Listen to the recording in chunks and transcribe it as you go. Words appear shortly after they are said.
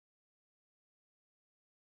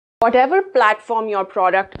Whatever platform your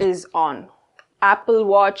product is on, Apple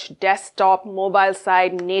Watch, desktop, mobile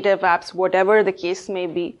side, native apps, whatever the case may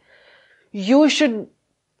be, you should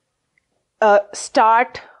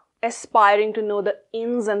start aspiring to know the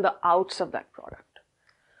ins and the outs of that product.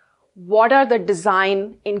 What are the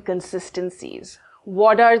design inconsistencies?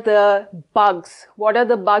 What are the bugs? What are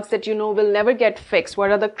the bugs that you know will never get fixed?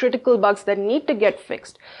 What are the critical bugs that need to get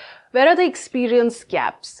fixed? Where are the experience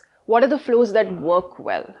gaps? What are the flows that work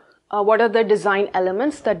well? What are the design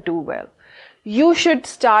elements that do well? You should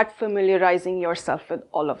start familiarizing yourself with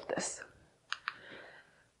all of this.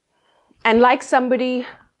 And like somebody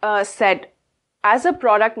said, as a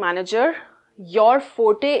product manager, your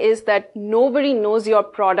forte is that nobody knows your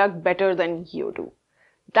product better than you do.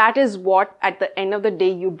 That is what, at the end of the day,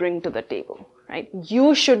 you bring to the table, right?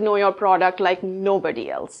 You should know your product like nobody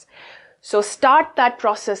else. So start that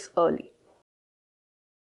process early.